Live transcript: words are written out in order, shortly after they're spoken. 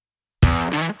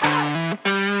Good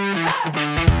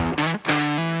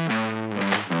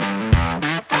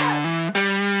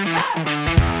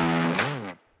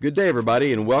day,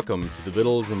 everybody, and welcome to the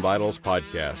Vittles and Vitals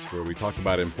podcast, where we talk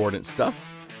about important stuff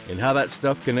and how that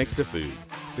stuff connects to food,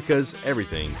 because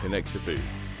everything connects to food.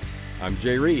 I'm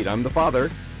Jay Reed, I'm the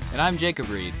father. And I'm Jacob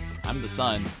Reed, I'm the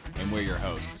son, and we're your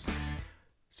hosts.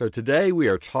 So today we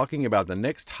are talking about the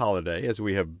next holiday, as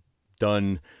we have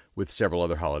done with several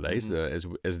other holidays.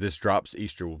 As this drops,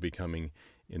 Easter will be coming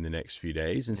in the next few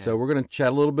days, and so we're going to chat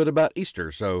a little bit about Easter.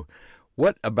 So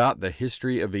what about the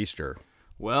history of Easter?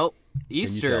 Well,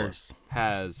 Easter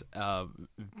has a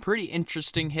pretty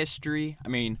interesting history. I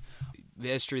mean, the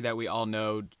history that we all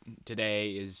know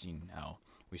today is,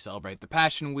 we celebrate the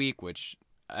Passion Week, which,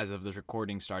 as of this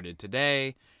recording, started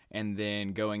today. And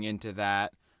then going into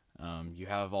that, you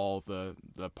have all the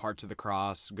parts of the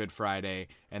cross, Good Friday,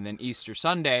 and then Easter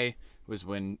Sunday was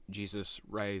when Jesus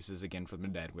rises again from the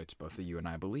dead, which both of you and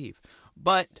I believe.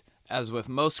 But, as with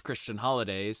most Christian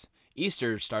holidays,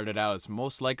 Easter started out as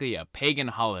most likely a pagan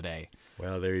holiday.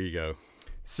 Well, there you go.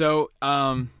 So,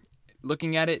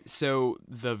 looking at it, so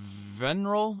the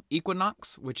vernal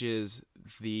equinox, which is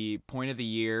the point of the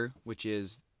year, which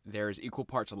is there's equal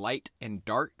parts of light and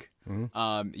dark,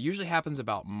 usually happens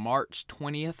about March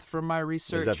 20th from my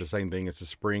research. Is that the same thing as the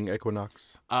spring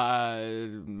equinox? I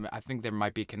think there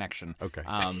might be a connection. Okay.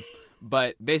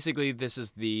 But basically, this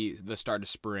is the start of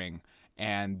spring.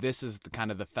 And this is the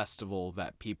kind of the festival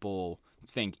that people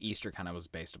think Easter kind of was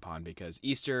based upon, because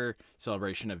Easter,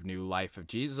 celebration of new life of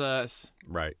Jesus.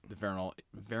 Right. The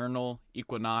vernal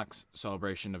equinox,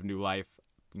 celebration of new life.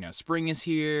 Spring is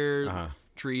here,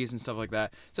 trees and stuff like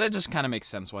that. So it just kind of makes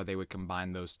sense why they would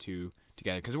combine those two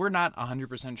together, because we're not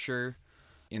 100% sure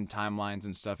in timelines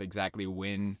and stuff exactly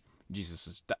when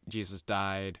Jesus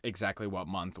died, exactly what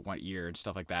month, what year, and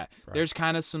stuff like that. Right. There's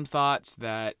kind of some thoughts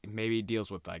that maybe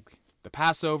deals with like the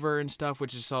Passover and stuff,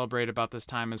 which is celebrated about this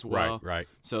time as well. Right.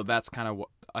 So that's kind of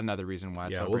another reason why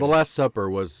it's celebrated. Well, the Last Supper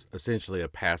was essentially a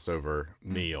Passover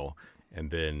meal, and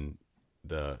then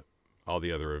all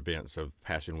the other events of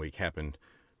Passion Week happened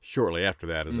shortly after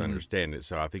that, as I understand it.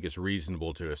 So I think it's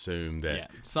reasonable to assume that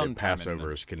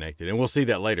Passover is connected. And we'll see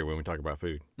that later when we talk about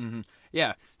food. Mm-hmm.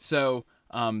 Yeah. So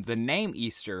the name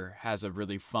Easter has a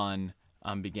really fun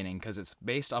beginning, because it's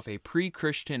based off a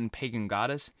pre-Christian pagan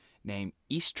goddess named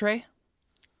Eastre.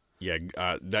 Yeah,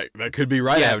 that could be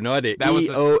right. Yeah, I have no idea.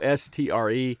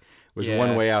 Eostre was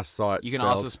one way I saw it. You can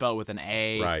also spell it with an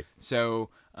A. Right.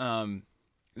 So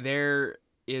there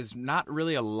is not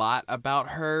really a lot about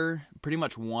her. Pretty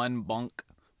much one monk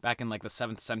back in like the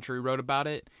 7th century wrote about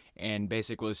it, and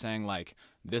basically saying like,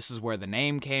 this is where the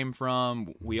name came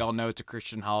from. We all know it's a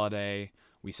Christian holiday.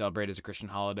 We celebrate it as a Christian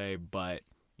holiday, but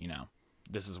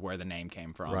this is where the name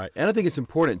came from. Right. And I think it's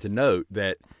important to note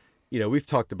that, we've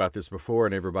talked about this before,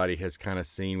 and everybody has kind of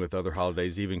seen with other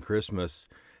holidays, even Christmas,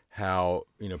 how,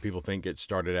 people think it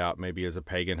started out maybe as a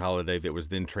pagan holiday that was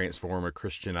then transformed or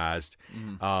Christianized.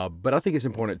 But I think it's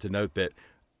important to note that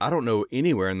I don't know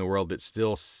anywhere in the world that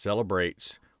still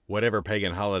celebrates whatever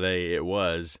pagan holiday it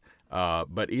was,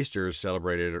 but Easter is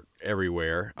celebrated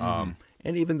everywhere. And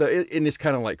even though it's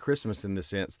kind of like Christmas in the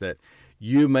sense that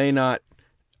you may not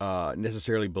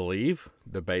necessarily believe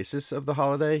the basis of the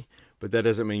holiday, but that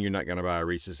doesn't mean you're not going to buy a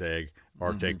Reese's egg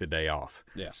or take the day off.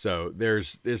 Yeah. So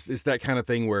it's that kind of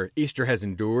thing where Easter has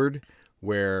endured,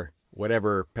 where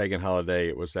whatever pagan holiday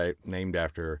it was named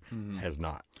after has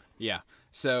not. Yeah.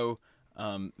 So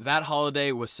that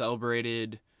holiday was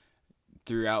celebrated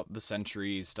throughout the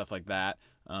centuries, stuff like that.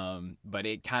 But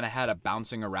it kind of had a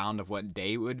bouncing around of what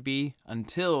day it would be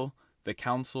until the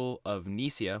Council of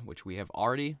Nicaea, which we have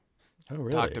already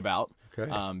talked about.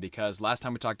 Okay. Because last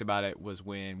time we talked about it was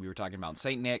when we were talking about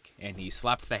Saint Nick and he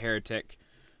slapped the heretic.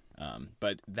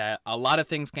 But that a lot of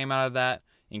things came out of that,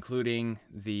 including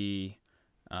the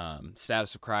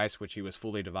status of Christ, which he was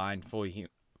fully divine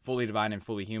and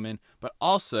fully human. But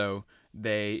also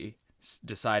they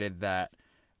decided that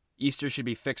Easter should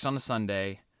be fixed on a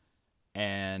Sunday,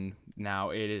 and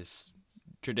now it is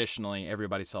traditionally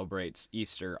everybody celebrates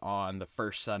Easter on the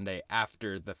first Sunday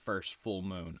after the first full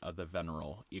moon of the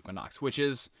vernal equinox, which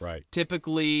is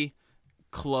typically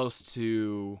close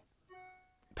to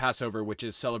Passover, which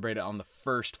is celebrated on the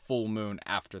first full moon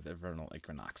after the vernal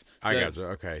equinox. So I got you.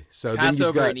 Okay. So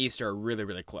Passover and Easter are really,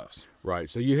 really close. Right.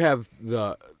 So you have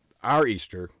our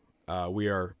Easter. We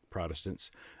are Protestants.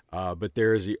 But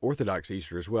there is the Orthodox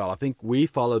Easter as well. I think we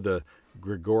follow the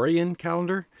Gregorian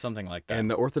calendar. Something like that. And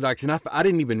the Orthodox, and I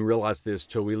didn't even realize this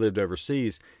till we lived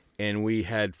overseas, and we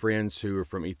had friends who were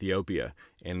from Ethiopia,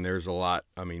 and there's a lot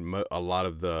of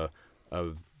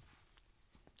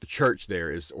the church there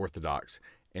is Orthodox.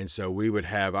 And so we would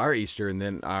have our Easter, and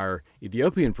then our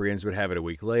Ethiopian friends would have it a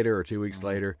week later or 2 weeks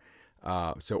later.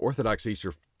 So Orthodox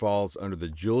Easter falls under the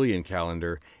Julian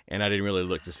calendar, and I didn't really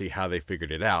look to see how they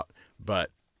figured it out,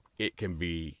 but it can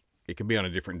be on a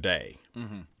different day.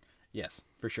 Yes,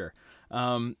 for sure.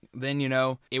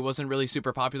 Then, it wasn't really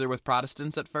super popular with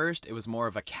Protestants at first. It was more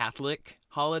of a Catholic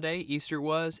holiday, Easter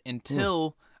was,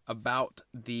 until about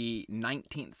the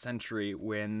 19th century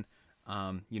when,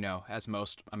 as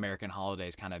most American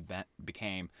holidays kind of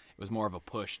became, it was more of a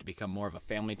push to become more of a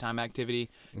family time activity.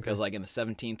 Because like in the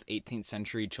 17th, 18th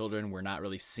century, children were not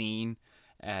really seen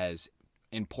as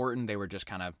important. They were just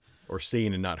kind of... Or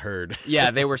seen and not heard.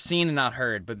 Yeah, they were seen and not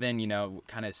heard. But then,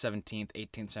 kind of 17th,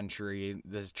 18th century,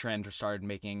 this trend started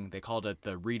making, they called it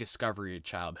the rediscovery of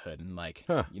childhood.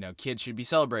 And kids should be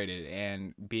celebrated,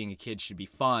 and being a kid should be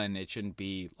fun. It shouldn't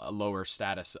be a lower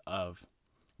status of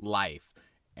life.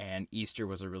 And Easter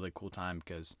was a really cool time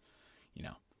because,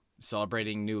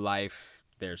 celebrating new life,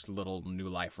 there's little new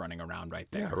life running around right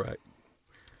there. Yeah, right.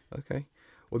 Okay.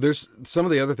 Well, there's some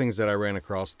of the other things that I ran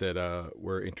across that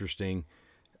were interesting.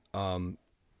 Some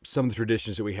of the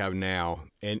traditions that we have now,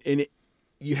 and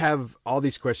you have all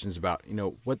these questions about,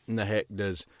 what in the heck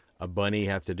does a bunny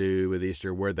have to do with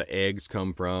Easter, where the eggs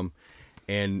come from.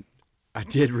 And I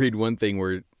did read one thing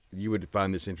where you would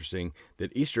find this interesting,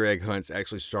 that Easter egg hunts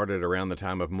actually started around the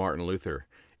time of Martin Luther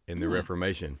in the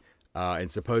Reformation.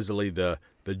 And supposedly the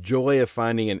joy of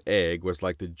finding an egg was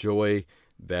like the joy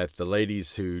that the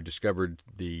ladies who discovered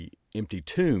the empty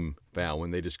tomb found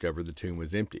when they discovered the tomb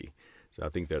was empty. So I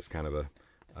think that's kind of an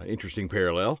interesting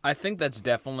parallel. I think that's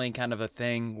definitely kind of a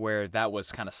thing where that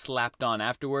was kind of slapped on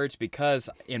afterwards, because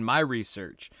in my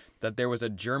research that there was a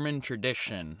German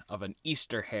tradition of an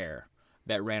Easter hare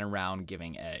that ran around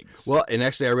giving eggs. Well, and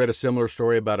actually I read a similar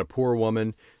story about a poor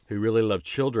woman who really loved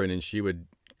children, and she would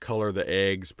color the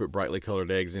eggs, put brightly colored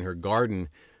eggs in her garden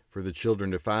for the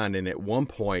children to find. And at one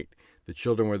point, the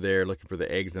children were there looking for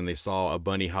the eggs, and they saw a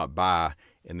bunny hop by,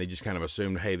 and they just kind of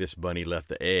assumed, hey, this bunny left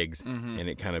the eggs, and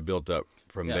it kind of built up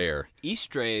from there.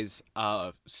 Easter's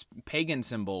pagan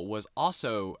symbol was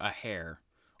also a hare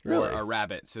or Really? a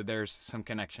rabbit, so there's some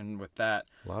connection with that.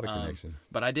 A lot of connection.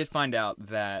 But I did find out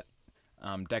that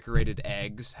decorated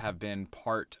eggs have been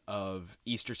part of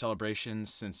Easter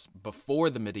celebrations since before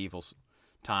the medieval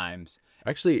times.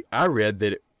 Actually, I read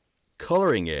that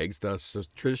coloring eggs, the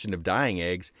tradition of dyeing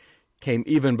eggs, came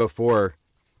even before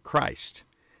Christ.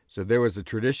 So there was a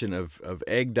tradition of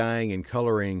egg dyeing and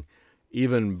coloring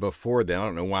even before then. I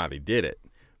don't know why they did it,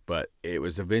 but it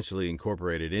was eventually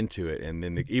incorporated into it. And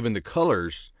then even the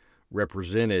colors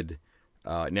represented.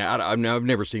 Now, I've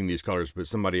never seen these colors,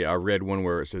 but I read one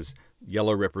where it says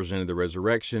yellow represented the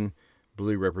resurrection,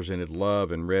 blue represented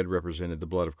love, and red represented the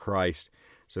blood of Christ.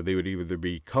 So they would either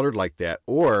be colored like that,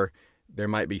 or there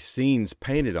might be scenes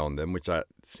painted on them, which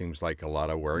seems like a lot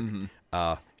of work.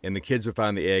 And the kids would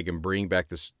find the egg and bring back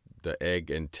the egg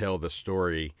and tell the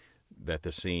story that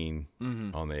the scene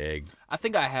on the egg. I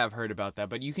think I have heard about that,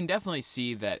 but you can definitely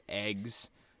see that eggs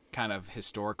kind of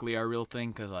historically are a real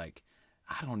thing, because, like,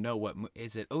 I don't know, what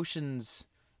is it, Ocean's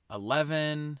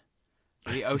 11,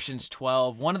 the Ocean's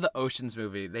 12, one of the Ocean's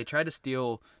movie, they tried to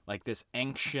steal, like, this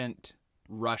ancient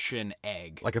Russian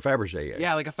egg. Like a Fabergé egg.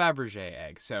 Yeah, like a Fabergé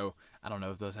egg. So I don't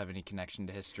know if those have any connection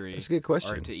to history. That's a good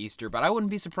question. Or to Easter, but I wouldn't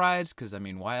be surprised, because, I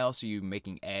mean, why else are you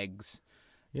making eggs?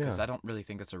 Yeah. Because I don't really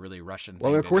think that's a really Russian thing.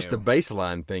 Well, and of course, do. the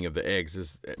baseline thing of the eggs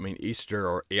is, Easter,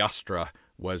 or Eostra,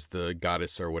 was the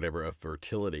goddess or whatever of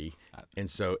fertility. And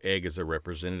so egg is a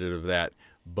representative of that.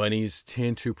 Bunnies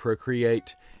tend to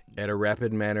procreate at a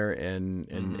rapid manner,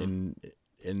 and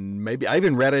maybe I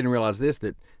didn't realize this,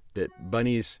 that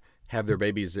bunnies have their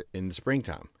babies in the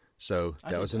springtime. So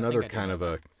that was another kind of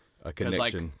a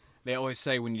connection. Like, they always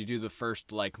say when you do the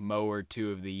first mow or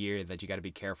two of the year that you got to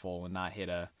be careful and not hit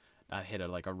a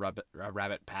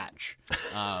rabbit patch.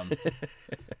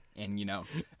 And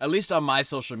at least on my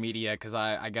social media, because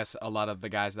I guess a lot of the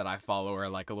guys that I follow are a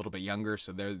little bit younger,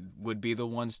 so they would be the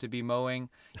ones to be mowing.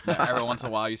 Every once in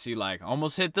a while you see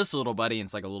almost hit this little buddy, and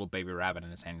it's like a little baby rabbit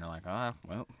in his hand. And you're like, oh,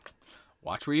 well,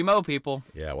 watch where you mow, people.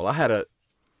 Yeah, well, I had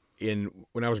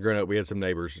when I was growing up, we had some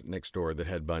neighbors next door that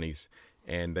had bunnies,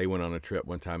 and they went on a trip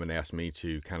one time and asked me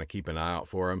to kind of keep an eye out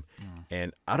for them.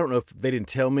 And I don't know if they didn't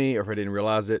tell me or if I didn't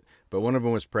realize it, but one of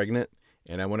them was pregnant.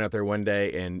 And I went out there one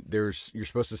day, and you're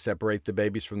supposed to separate the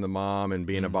babies from the mom and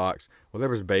be in a box. Well, there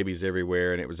was babies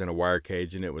everywhere, and it was in a wire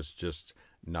cage, and it was just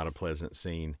not a pleasant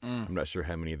scene. I'm not sure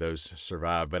how many of those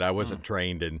survived, but I wasn't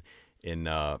trained in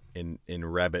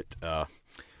rabbit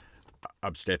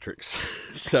obstetrics,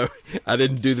 so I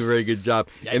didn't do the very good job.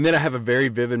 Yikes. And then I have a very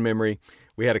vivid memory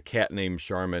we had a cat named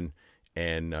Charmin,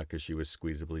 and because she was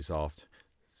squeezably soft.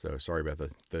 So sorry about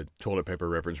the toilet paper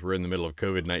reference. We're in the middle of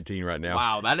COVID-19 right now.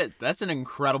 Wow, that's an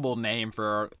incredible name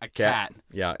for a cat.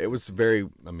 Yeah, it was very.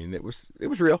 I mean, it was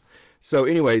real. So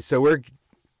anyway, so we're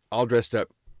all dressed up,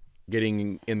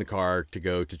 getting in the car to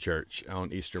go to church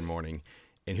on Easter morning,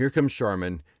 and here comes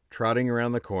Charmin trotting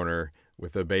around the corner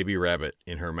with a baby rabbit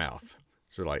in her mouth.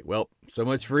 So we're like, well, so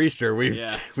much for Easter.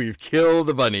 We've killed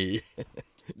the bunny.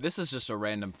 This is just a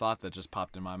random thought that just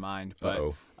popped in my mind.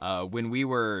 But when we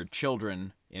were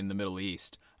children in the Middle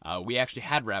East, we actually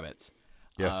had rabbits.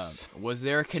 Yes. Was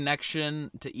there a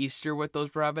connection to Easter with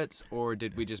those rabbits, or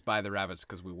did we just buy the rabbits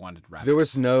because we wanted rabbits? There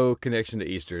was no connection to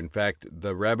Easter. In fact,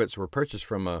 the rabbits were purchased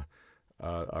from a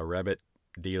rabbit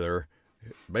dealer.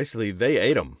 Basically, they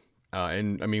ate them.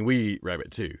 And I mean, we eat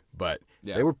rabbit too, but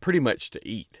they were pretty much to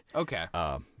eat. Okay.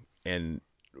 And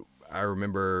I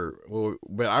remember,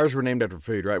 but ours were named after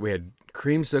food, right? We had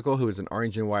Creamsicle, who was an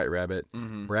orange and white rabbit,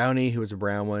 Brownie, who was a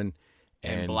brown one,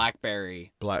 and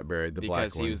Blackberry. Blackberry, the black one.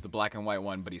 Because he was the black and white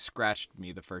one, but he scratched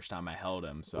me the first time I held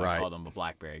him, so I called him a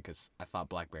Blackberry because I thought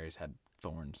Blackberries had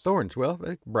thorns. Thorns, well,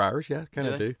 briars, yeah, kind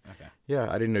of do. Okay. Yeah,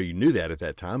 I didn't know you knew that at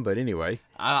that time, but anyway.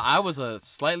 I was a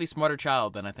slightly smarter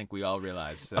child than I think we all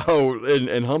realized. So. Oh,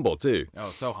 and humble too. Oh,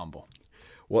 so humble.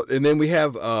 Well, and then we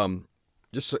have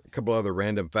just a couple other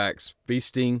random facts.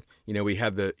 Feasting, we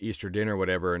have the Easter dinner,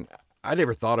 whatever, and I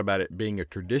never thought about it being a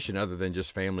tradition other than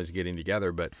just families getting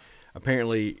together. But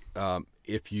apparently,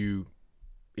 if you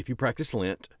practice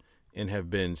Lent and have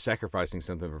been sacrificing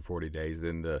something for 40 days,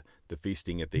 then the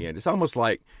feasting at the end, it's almost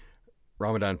like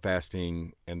Ramadan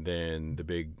fasting and then the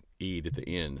big Eid at the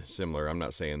end. Similar. I'm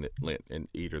not saying that Lent and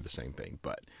Eid are the same thing,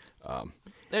 but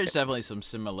there's definitely some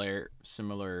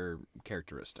similar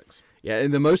characteristics. Yeah,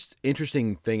 and the most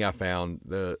interesting thing I found,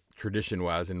 the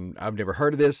tradition-wise, and I've never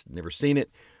heard of this, never seen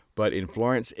it, but in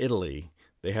Florence, Italy,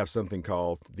 they have something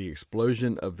called the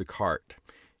explosion of the cart.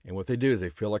 And what they do is they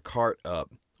fill a cart up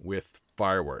with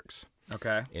fireworks.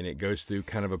 Okay. And it goes through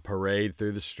kind of a parade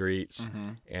through the streets,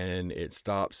 and it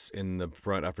stops in the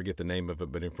front, I forget the name of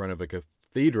it, but in front of a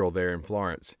cathedral there in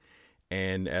Florence.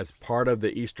 And as part of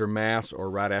the Easter Mass, or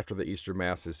right after the Easter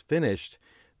Mass is finished,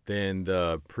 then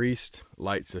the priest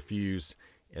lights a fuse,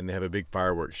 and they have a big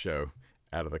fireworks show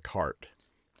out of the cart.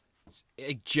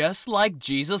 Just like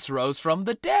Jesus rose from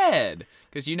the dead.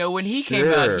 Because, when he came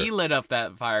out, he lit up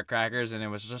that firecrackers, and it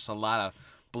was just a lot of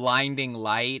blinding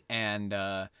light and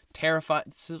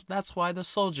terrified. So that's why the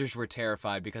soldiers were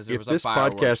terrified, because there was a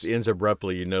fireworks. If this podcast ends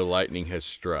abruptly, lightning has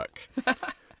struck.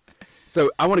 So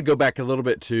I want to go back a little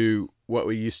bit to what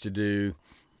we used to do,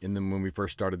 and then when we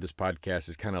first started this podcast,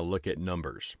 is kind of look at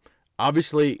numbers.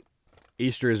 Obviously,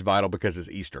 Easter is vital because it's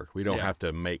Easter. We don't have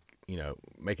to make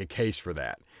a case for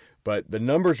that. But the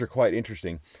numbers are quite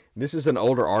interesting. This is an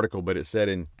older article, but it said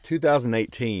in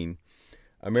 2018,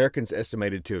 Americans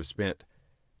estimated to have spent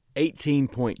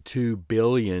 $18.2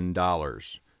 billion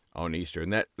on Easter.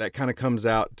 And that kind of comes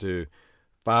out to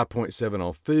 5.7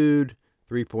 on food,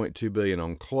 3.2 billion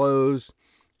on clothes,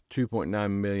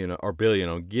 2.9 billion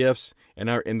on gifts, and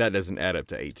that doesn't add up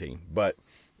to 18. But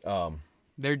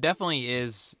there definitely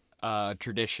is a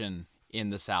tradition in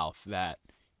the South that,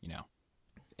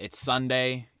 it's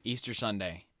Sunday, Easter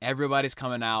Sunday. Everybody's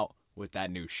coming out with that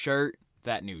new shirt,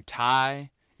 that new tie.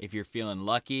 If you're feeling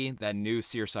lucky, that new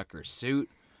seersucker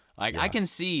suit. I can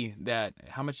see that.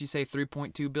 How much you say?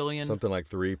 3.2 billion. Something like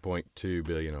 3.2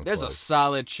 billion on There's clothes. a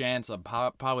solid chance of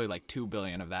probably like 2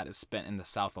 billion of that is spent in the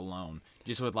South alone,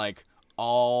 just with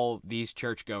all these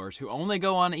churchgoers who only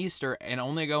go on Easter and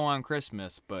only go on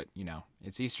Christmas. But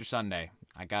it's Easter Sunday.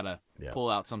 I gotta pull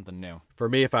out something new. For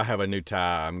me, if I have a new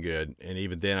tie, I'm good. And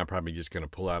even then, I'm probably just going to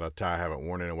pull out a tie I haven't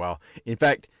worn in a while. In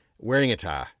fact, wearing a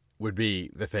tie would be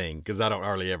the thing, because I don't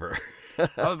hardly ever I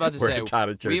was about to wear say, a tie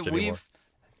to church anymore.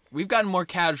 We've gotten more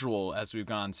casual as we've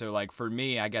gone. So, for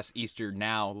me, I guess Easter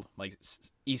now,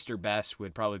 Easter best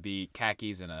would probably be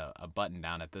khakis and a button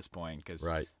down at this point, because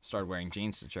I started wearing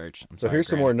jeans to church. So here's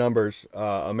some more numbers.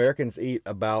 Americans eat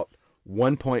about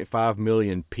 1.5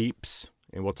 million Peeps.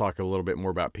 And we'll talk a little bit more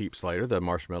about Peeps later, the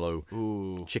marshmallow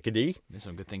chickadee. There's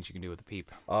some good things you can do with a Peep.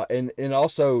 And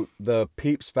also, the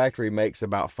Peeps factory makes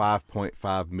about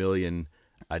 5.5 million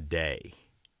a day.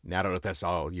 Now, I don't know if that's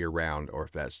all year round or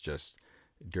if that's just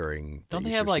during the Don't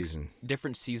they Easter have season.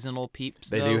 Different seasonal Peeps?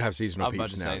 They do have seasonal Peeps now.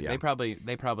 Peeps now. Yeah. They probably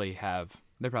they're probably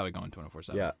going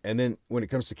 24/7. Yeah, and then when it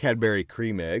comes to Cadbury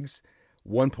cream eggs,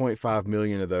 1.5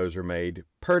 million of those are made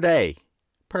per day.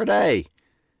 Per day.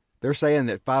 They're saying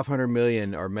that 500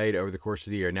 million are made over the course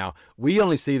of the year. Now, we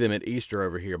only see them at Easter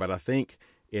over here, but I think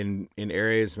in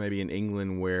areas maybe in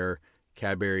England where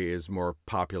Cadbury is more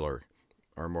popular,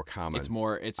 are more common. It's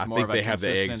more I more think of a they have the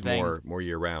consistent eggs thing. more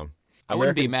year round. I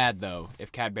wouldn't be mad though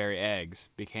if Cadbury eggs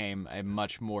became a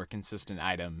much more consistent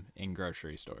item in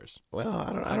grocery stores. Well,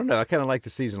 I don't know. I kind of like the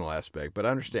seasonal aspect, but I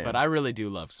understand. But I really do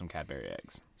love some Cadbury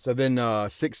eggs. So then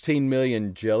 16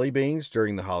 million jelly beans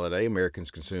during the holiday.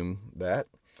 Americans consume that.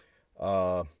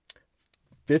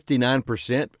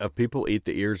 59% of people eat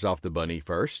the ears off the bunny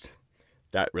first.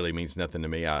 That really means nothing to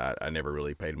me. I never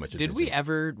really paid much attention. Did we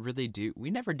ever really do?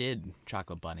 We never did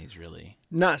chocolate bunnies, really.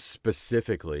 Not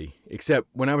specifically, except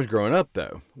when I was growing up,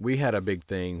 though. We had a big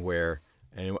thing where,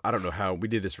 and I don't know how, we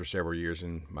did this for several years,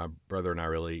 and my brother and I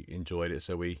really enjoyed it,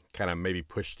 so we kind of maybe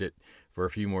pushed it for a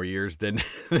few more years than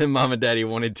Mom and Daddy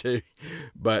wanted to.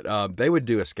 But they would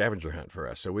do a scavenger hunt for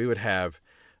us. So we would have,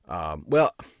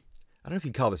 well, I don't know if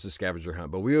you call this a scavenger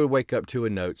hunt, but we would wake up to a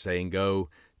note saying, go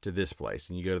to this place,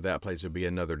 and you go to that place, there'll be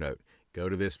another note, go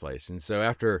to this place. And so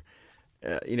after,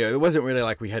 it wasn't really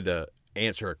like we had to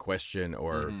answer a question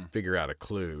or figure out a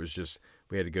clue. It was just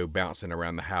we had to go bouncing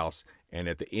around the house, and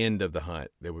at the end of the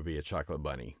hunt, there would be a chocolate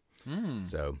bunny.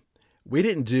 So we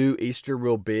didn't do Easter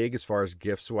real big as far as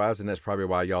gifts wise, and that's probably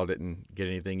why y'all didn't get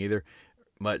anything either,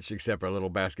 much except a little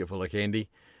basket full of candy.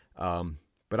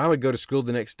 But I would go to school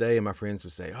the next day, and my friends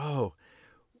would say, "Oh,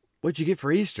 what'd you get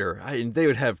for Easter?" And they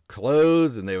would have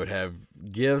clothes and they would have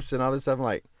gifts and all this stuff. I'm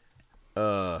like,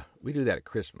 we do that at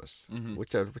Christmas.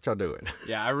 What y'all doing?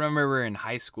 Yeah, I remember in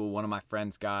high school, one of my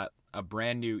friends got a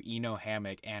brand new Eno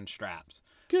hammock and straps.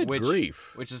 Good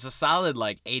grief. Which is a solid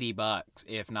like $80,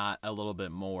 if not a little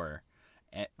bit more,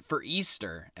 for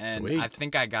Easter. And Sweet. I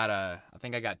think I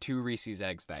got 2 Reese's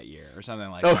eggs that year or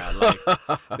something like that.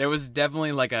 Like, there was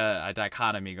definitely like a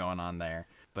dichotomy going on there.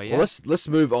 But yeah. Well, let's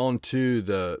move on to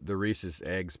the Reese's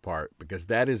eggs part, because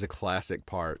that is a classic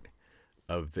part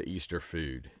of the Easter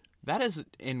food. That is,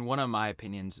 in one of my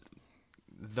opinions,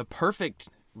 the perfect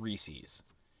Reese's,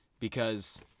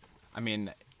 because, I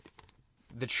mean,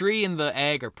 the tree and the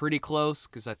egg are pretty close,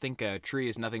 because I think a tree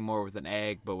is nothing more with an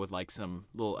egg, but with like some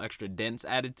little extra dents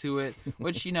added to it,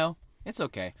 which, it's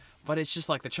okay. But it's just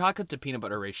like the chocolate to peanut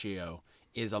butter ratio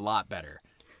is a lot better.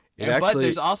 But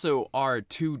there's also are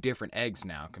 2 different eggs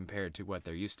now compared to what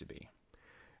there used to be.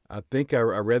 I think I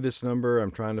read this number. I'm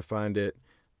trying to find it.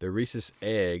 The Reese's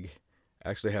egg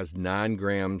actually has 9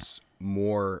 grams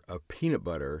more of peanut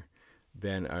butter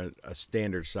than a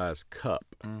standard size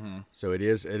cup. So it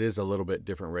is a little bit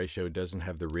different ratio. It doesn't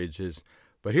have the ridges.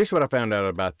 But here's what I found out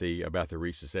about the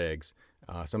Reese's eggs.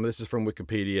 Some of this is from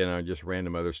Wikipedia and just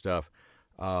random other stuff.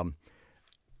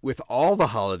 With all the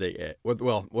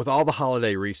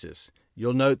holiday Reese's,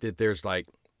 you'll note that there's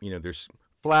there's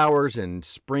flowers and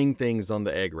spring things on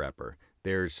the egg wrapper.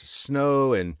 There's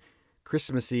snow and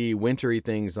Christmassy, wintry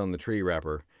things on the tree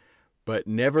wrapper, but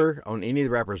never on any of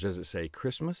the wrappers does it say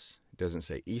Christmas. It doesn't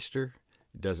say Easter.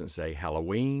 It doesn't say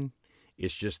Halloween.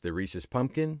 It's just the Reese's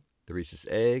pumpkin, the Reese's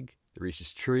egg, the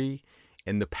Reese's tree,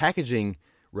 and the packaging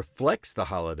reflects the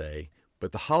holiday,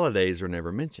 but the holidays are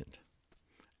never mentioned.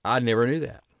 I never knew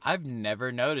that. I've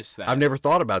never noticed that. I've never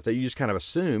thought about that. You just kind of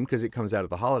assume because it comes out of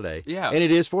the holiday. Yeah. And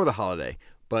it is for the holiday.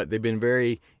 But they've been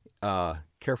very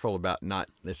careful about not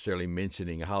necessarily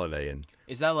mentioning a holiday. And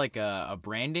is that like a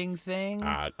branding thing?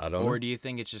 I don't know. Or do you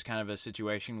think it's just kind of a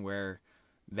situation where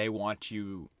they want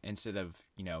you, instead of,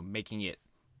 making it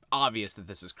obvious that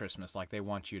this is Christmas, like they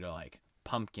want you to like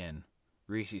pumpkin,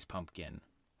 Reese's pumpkin,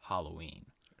 Halloween?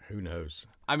 Who knows?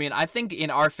 I mean, I think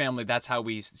in our family, that's how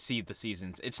we see the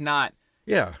seasons. It's not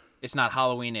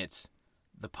Halloween, it's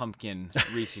the pumpkin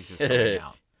Reese's is coming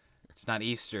out. It's not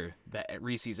Easter, the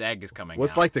Reese's egg is coming out. Well,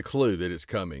 it's like the clue that it's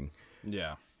coming.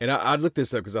 Yeah. And I looked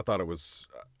this up because I thought it was,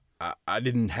 I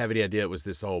didn't have any idea it was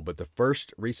this old, but the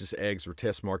first Reese's eggs were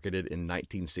test marketed in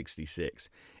 1966.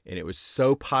 And it was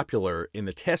so popular in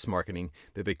the test marketing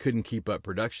that they couldn't keep up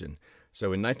production. So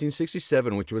in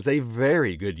 1967, which was a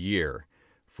very good year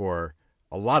for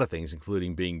a lot of things,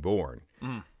 including being born,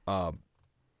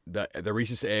 the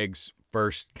Reese's eggs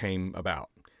first came about,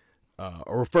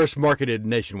 or first marketed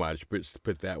nationwide, to put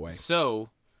it that way. So,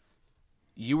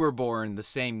 you were born the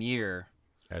same year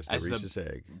as the Reese's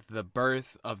egg. The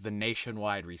birth of the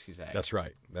nationwide Reese's egg. That's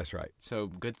right. So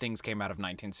good things came out of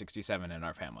 1967 in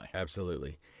our family.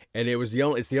 Absolutely. And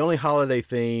it's the only holiday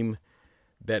theme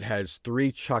that has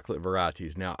 3 chocolate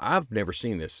varieties. Now, I've never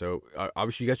seen this. So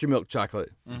obviously you got your milk chocolate,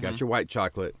 you got your white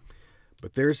chocolate,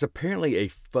 but there's apparently a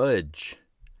fudge.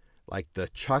 Like the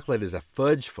chocolate is a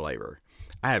fudge flavor.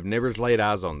 I have never laid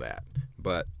eyes on that,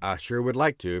 but I sure would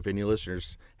like to. If any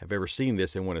listeners have ever seen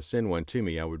this and want to send one to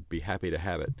me, I would be happy to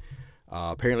have it.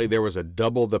 Apparently there was a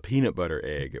double the peanut butter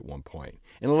egg at one point.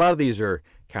 And a lot of these are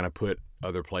kind of put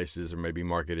other places or maybe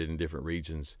marketed in different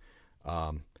regions.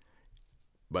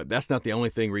 But that's not the only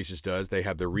thing Reese's does. They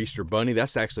have the Reese's Bunny.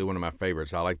 That's actually one of my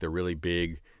favorites. I like the really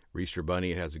big Reese's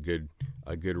Bunny. It has a good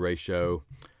ratio.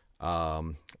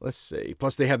 Let's see.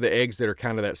 Plus, they have the eggs that are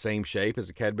kind of that same shape as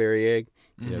a Cadbury egg.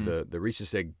 You know, the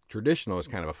Reese's egg traditional is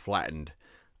kind of a flattened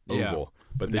oval,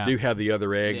 but they do have the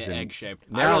other eggs. Yeah, and egg shaped.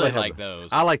 I now really they have like those.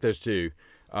 I like those too.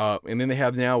 And then they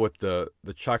have now with the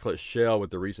chocolate shell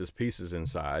with the Reese's Pieces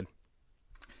inside.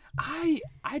 I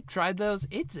tried those.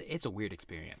 It's a weird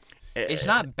experience. It's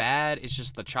not bad. It's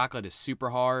just the chocolate is super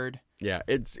hard. Yeah,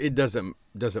 it doesn't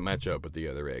match up with the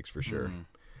other eggs for sure.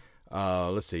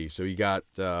 Let's see. So you got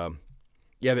the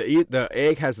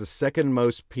egg has the second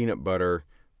most peanut butter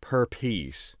per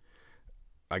piece.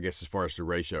 I guess as far as the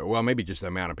ratio, well, maybe just the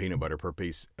amount of peanut butter per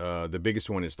piece. The biggest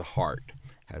one is the heart,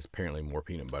 has apparently more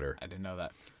peanut butter. I didn't know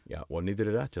that. Yeah, well, neither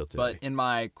did I till today. But in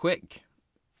my quick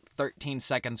 13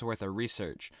 seconds worth of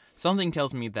research, something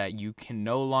tells me that you can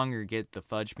no longer get the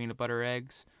fudge peanut butter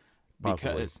eggs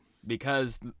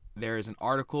because there is an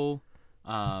article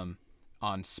on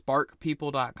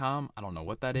sparkpeople.com. I don't know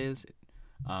what that is.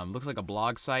 Looks like a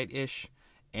blog site-ish,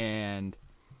 and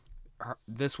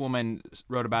this woman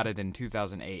wrote about it in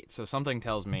 2008. So something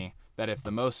tells me that if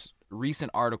the most recent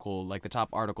article, like the top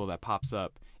article that pops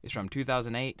up, is from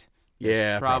 2008,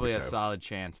 there's probably a solid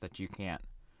chance that you can't.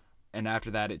 And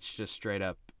after that, it's just straight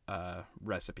up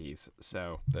recipes.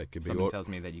 So that could be something tells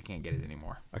me that you can't get it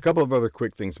anymore. A couple of other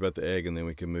quick things about the egg, and then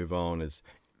we can move on. Is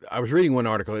I was reading one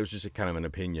article. It was just a kind of an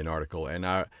opinion article, and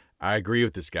I agree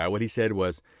with this guy. What he said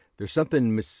was there's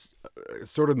something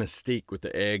sort of mystique with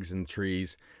the eggs and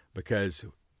trees, because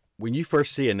when you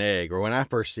first see an egg, or when I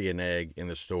first see an egg in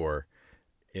the store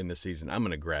in the season, I'm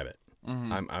going to grab it.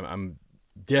 Mm-hmm. I'm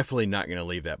definitely not going to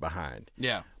leave that behind.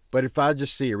 Yeah. But if I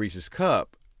just see a Reese's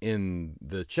Cup in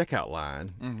the checkout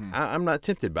line, I'm not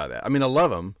tempted by that. I mean, I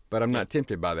love them, but I'm not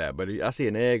tempted by that. But if I see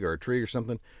an egg or a tree or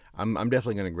something, I'm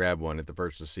definitely going to grab one at the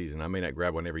first of the season. I may not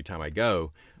grab one every time I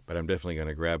go, but I'm definitely going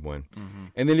to grab one. Mm-hmm.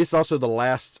 And then it's also the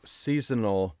last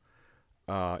seasonal.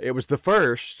 It was the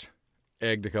first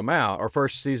egg to come out, or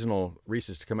first seasonal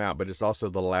Reese's to come out, but it's also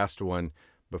the last one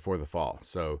before the fall.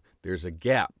 So there's a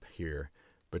gap here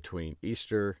between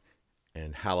Easter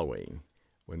and Halloween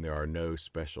when there are no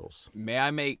specials. May I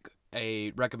make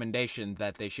a recommendation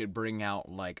that they should bring out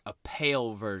like a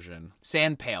pail version,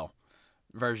 sand pail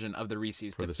version of the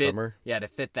Reese's for to the fit, summer? Yeah, to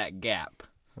fit that gap.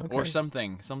 Okay. Or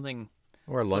something.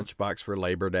 Or a lunchbox for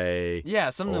Labor Day. Yeah,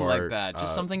 something like that.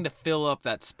 Just something to fill up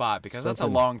that spot, because that's a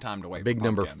long time to wait. Big for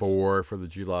number pumpkins. 4 for the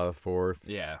July the 4th.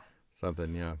 Yeah.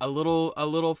 Something, yeah. A little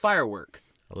firework.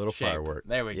 A little shape. firework.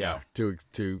 There we go.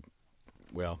 To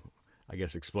well, I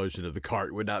guess explosion of the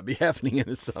cart would not be happening in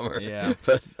the summer. Yeah.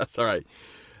 But that's all right.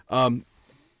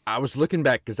 I was looking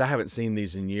back because I haven't seen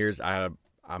these in years.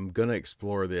 I'm going to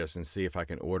explore this and see if I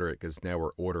can order it, because now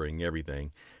we're ordering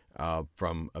everything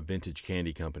from a vintage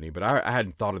candy company. But I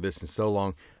hadn't thought of this in so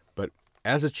long. But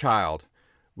as a child,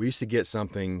 we used to get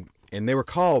something, and they were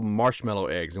called marshmallow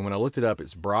eggs. And when I looked it up,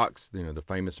 it's Brock's, the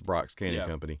famous Brock's Candy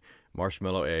Company,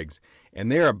 marshmallow eggs. And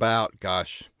they're about,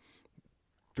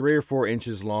 3 or 4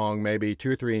 inches long, maybe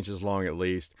 2 or 3 inches long at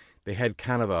least. They had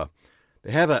kind of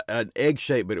an egg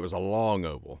shape, but it was a long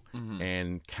oval,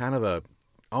 and kind of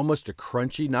almost a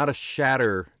crunchy, not a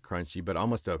shatter crunchy, but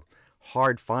almost a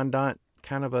hard fondant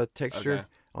kind of a texture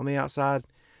on the outside.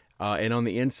 And on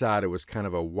the inside, it was kind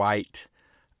of a white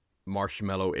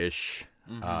marshmallow-ish.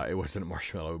 It wasn't a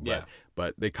marshmallow,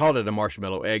 but they called it a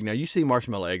marshmallow egg. Now, you see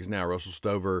marshmallow eggs now. Russell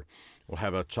Stover will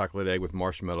have a chocolate egg with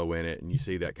marshmallow in it, and you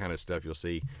see that kind of stuff. You'll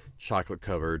see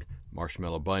chocolate-covered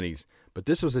marshmallow bunnies. But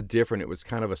this was it was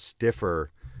kind of a stiffer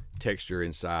texture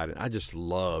inside, and I just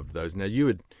loved those. Now,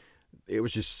 it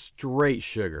was just straight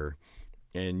sugar,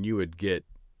 and you would get,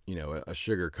 a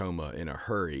sugar coma in a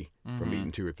hurry from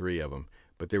eating 2 or 3 of them.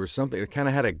 But there was something, it kind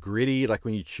of had a gritty, like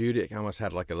when you chewed it, it almost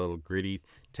had like a little gritty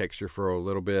texture for a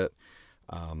little bit.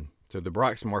 So the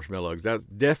Brock's marshmallow eggs, that's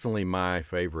definitely my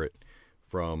favorite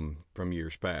from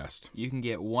years past. You can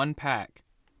get 1 pack,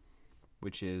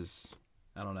 which is,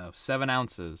 7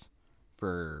 ounces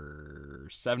for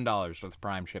 $7 with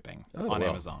Prime shipping on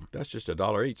Amazon. That's just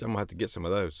 $1 each. I'm going to have to get some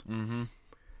of those. Mm-hmm.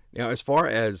 Now, as far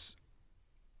as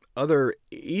other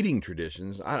eating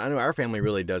traditions, I know our family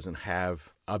really doesn't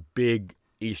have a big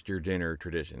Easter dinner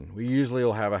tradition. We usually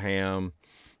will have a ham,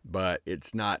 but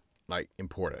it's not like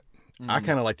important. I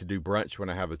kind of like to do brunch when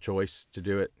I have a choice to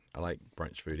do it. I like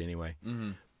brunch food anyway.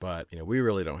 But we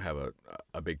really don't have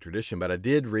a big tradition. But I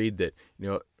did read that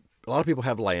a lot of people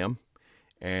have lamb,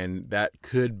 and that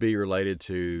could be related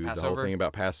to Passover? the whole thing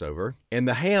about Passover. And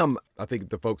the ham, I think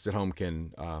the folks at home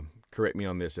can correct me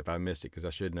on this if I missed it, because I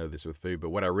should know this with food, but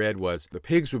what I read was the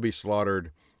pigs would be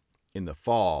slaughtered in the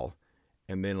fall,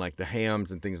 and then like the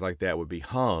hams and things like that would be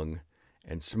hung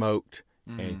and smoked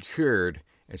and cured,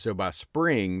 and so by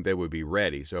spring they would be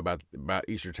ready. So about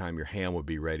Easter time, your ham would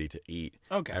be ready to eat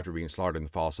after being slaughtered in the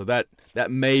fall. So that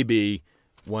may be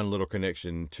one little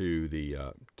connection to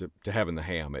the to having the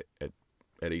ham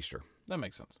at Easter. That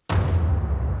makes sense.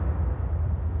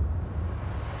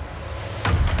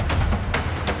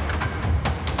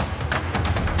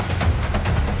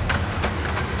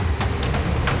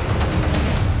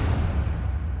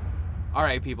 All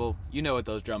right, people, you know what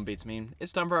those drum beats mean.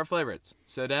 It's time for our favorites.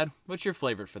 So, Dad, what's your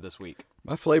favorite for this week?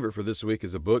 My favorite for this week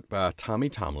is a book by Tommy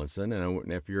Tomlinson.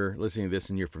 And if you're listening to this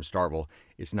and you're from Starkville,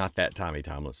 it's not that Tommy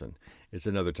Tomlinson. It's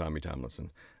another Tommy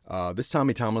Tomlinson. This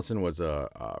Tommy Tomlinson was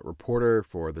a reporter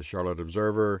for the Charlotte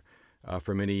Observer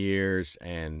for many years.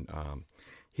 And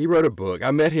he wrote a book.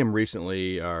 I met him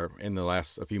recently, in the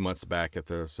last a few months back at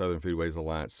the Southern Foodways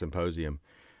Alliance Symposium.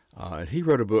 And he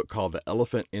wrote a book called The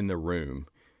Elephant in the Room,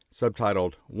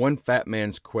 subtitled One Fat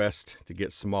Man's Quest to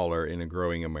Get Smaller in a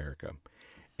Growing America.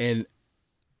 And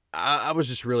I was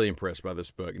just really impressed by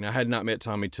this book. And I had not met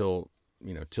Tommy till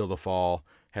the fall,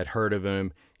 had heard of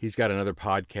him. He's got another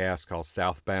podcast called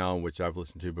Southbound, which I've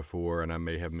listened to before, and I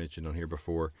may have mentioned on here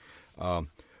before.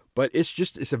 But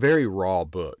it's a very raw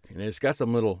book, and it's got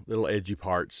some little edgy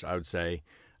parts, I would say.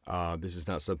 This is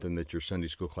not something that your Sunday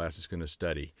school class is going to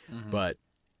study, but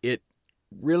it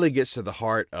really gets to the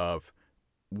heart of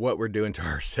what we're doing to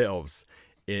ourselves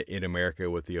in America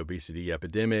with the obesity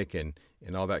epidemic and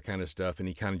all that kind of stuff. And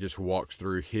he kind of just walks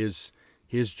through his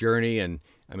journey. And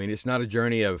I mean, it's not a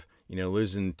journey of,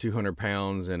 losing 200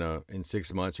 pounds in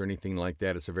 6 months or anything like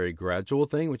that. It's a very gradual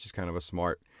thing, which is kind of a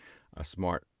smart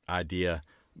idea,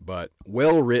 but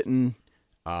well written,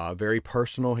 very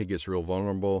personal. He gets real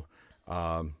vulnerable.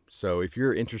 So if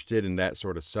you're interested in that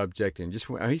sort of subject, and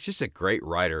he's just a great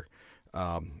writer.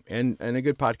 And a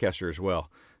good podcaster as well.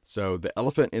 So The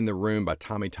Elephant in the Room by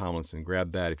Tommy Tomlinson.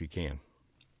 Grab that if you can.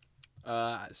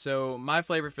 So my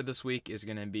flavor for this week is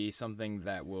going to be something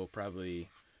that will probably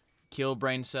kill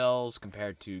brain cells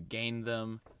compared to gain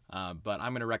them. But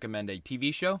I'm going to recommend a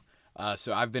TV show.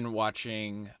 So I've been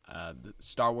watching the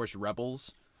Star Wars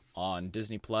Rebels on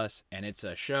Disney Plus, and it's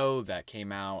a show that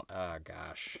came out, I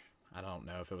don't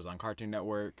know if it was on Cartoon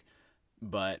Network,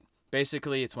 but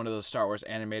basically, it's one of those Star Wars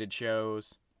animated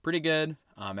shows. Pretty good.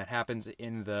 It happens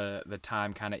in the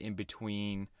time kind of in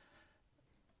between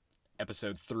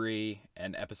episode 3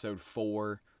 and episode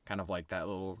 4, kind of like that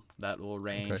little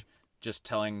range. Okay. Just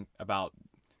telling about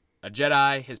a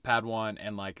Jedi, his Padawan,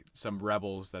 and like some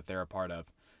rebels that they're a part of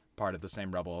the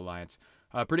same Rebel Alliance.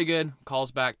 Pretty good.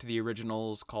 Calls back to the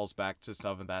originals. Calls back to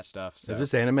some of that stuff. So. Is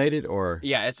this animated or?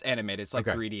 Yeah, it's animated. It's like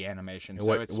 3D animation.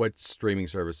 So what streaming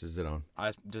service is it on?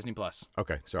 Disney Plus.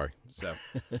 Okay, sorry. So,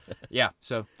 yeah.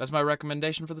 So that's my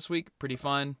recommendation for this week. Pretty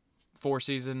fun. 4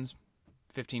 seasons,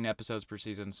 15 episodes per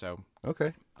season. So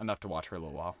enough to watch for a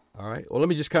little while. All right. Well, let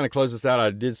me just kind of close this out.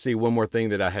 I did see one more thing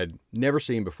that I had never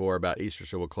seen before about Easter.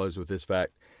 So we'll close with this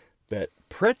fact that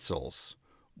pretzels,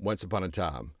 once upon a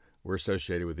time, were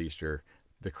associated with Easter.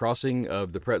 The crossing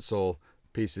of the pretzel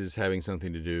pieces having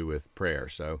something to do with prayer.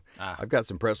 So I've got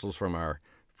some pretzels from our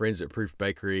friends at Proof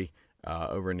Bakery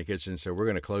over in the kitchen. So we're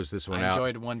going to close this one out. I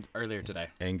enjoyed one earlier today.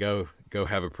 And go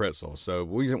have a pretzel. So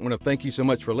we want to thank you so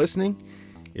much for listening.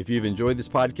 If you've enjoyed this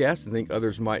podcast and think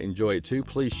others might enjoy it too,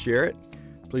 please share it.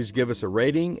 Please give us a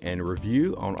rating and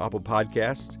review on Apple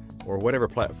Podcasts or whatever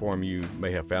platform you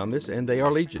may have found this, and they are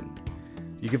legion.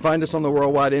 You can find us on the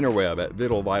worldwide interweb at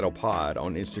Vital Vital Pod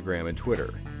on Instagram and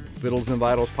Twitter, Vittles and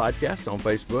Vitals Podcast on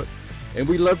Facebook, and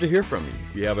we'd love to hear from you.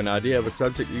 If you have an idea of a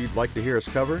subject you'd like to hear us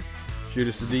cover, shoot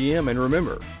us a DM, and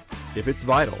remember, if it's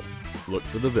vital, look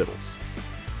for the Vittles.